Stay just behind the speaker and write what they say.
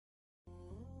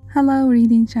Hello,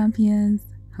 reading champions.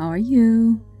 How are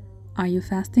you? Are you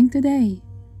fasting today?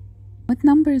 What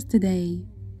number is today?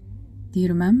 Do you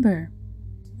remember?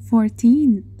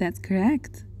 14, that's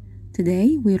correct.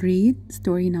 Today we read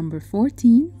story number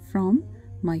 14 from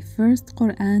my first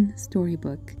Quran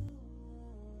storybook.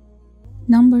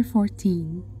 Number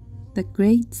 14, The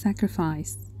Great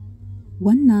Sacrifice.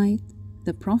 One night,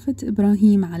 the Prophet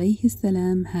Ibrahim alayhi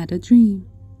salam had a dream.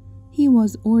 He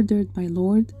was ordered by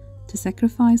Lord to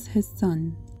sacrifice his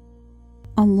son.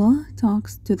 Allah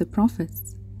talks to the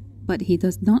prophets, but He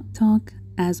does not talk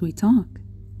as we talk.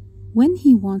 When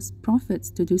He wants prophets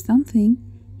to do something,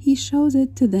 He shows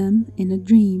it to them in a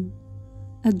dream.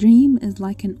 A dream is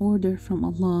like an order from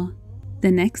Allah.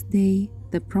 The next day,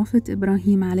 the Prophet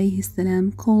Ibrahim alayhi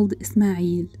salam called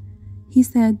Ismail. He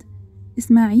said,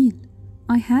 "Ismail,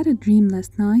 I had a dream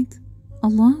last night.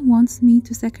 Allah wants me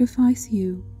to sacrifice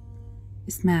you."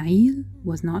 Ismail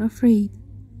was not afraid.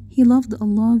 He loved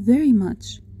Allah very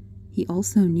much. He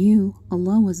also knew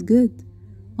Allah was good.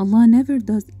 Allah never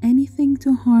does anything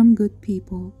to harm good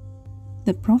people.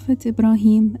 The Prophet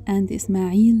Ibrahim and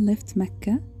Ismail left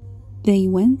Mecca. They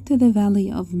went to the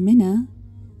valley of Mina.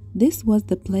 This was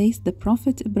the place the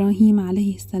Prophet Ibrahim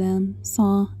alayhi salam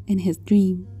saw in his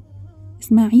dream.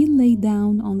 Ismail lay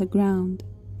down on the ground.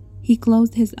 He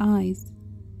closed his eyes.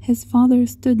 His father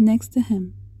stood next to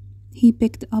him. He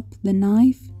picked up the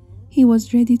knife. He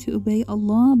was ready to obey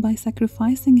Allah by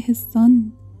sacrificing his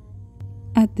son.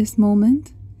 At this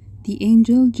moment, the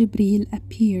angel Jibril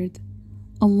appeared.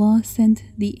 Allah sent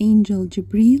the angel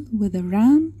Jibril with a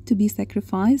ram to be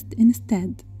sacrificed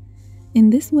instead. In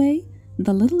this way,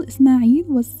 the little Ismail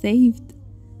was saved.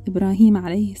 Ibrahim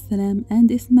alayhi salam and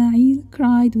Ismail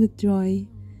cried with joy.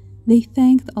 They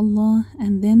thanked Allah,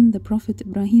 and then the Prophet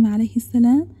Ibrahim alayhi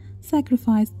salam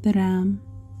sacrificed the ram.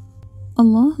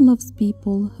 Allah loves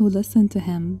people who listen to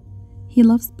Him. He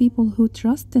loves people who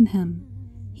trust in Him.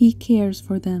 He cares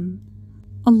for them.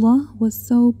 Allah was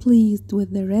so pleased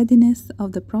with the readiness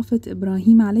of the Prophet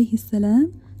Ibrahim alayhi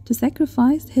salam to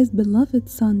sacrifice his beloved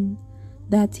son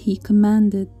that He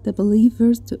commanded the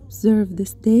believers to observe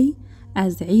this day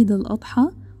as Eid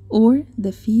al-Adha, or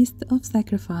the Feast of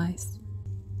Sacrifice.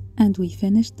 And we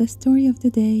finished the story of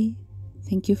the day.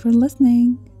 Thank you for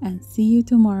listening, and see you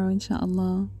tomorrow,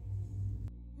 inshallah.